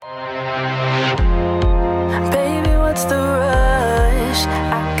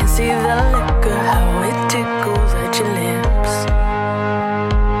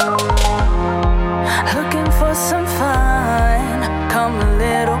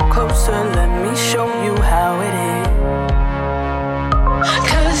closer, let me show you how it is.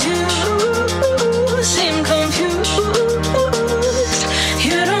 'Cause you seem confused.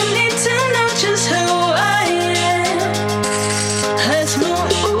 You don't need to know just who I am. Let's move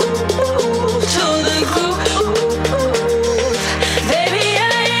to the groove. Baby,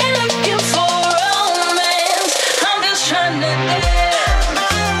 I ain't looking for romance. I'm just trying to dance.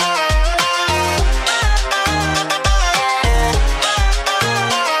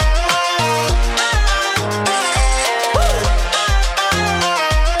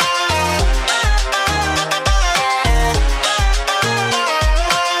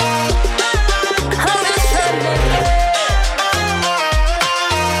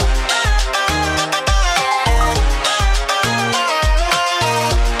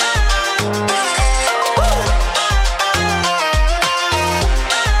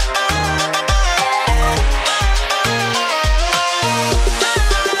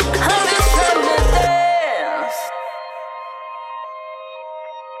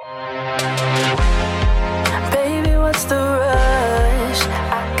 Baby, what's the rush?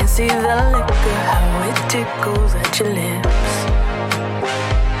 I can see the liquor, how it tickles at your lips.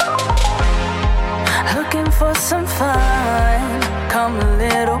 Looking for some fun. Come a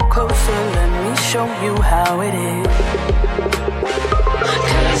little closer, let me show you how it is.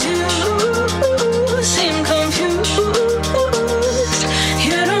 'Cause you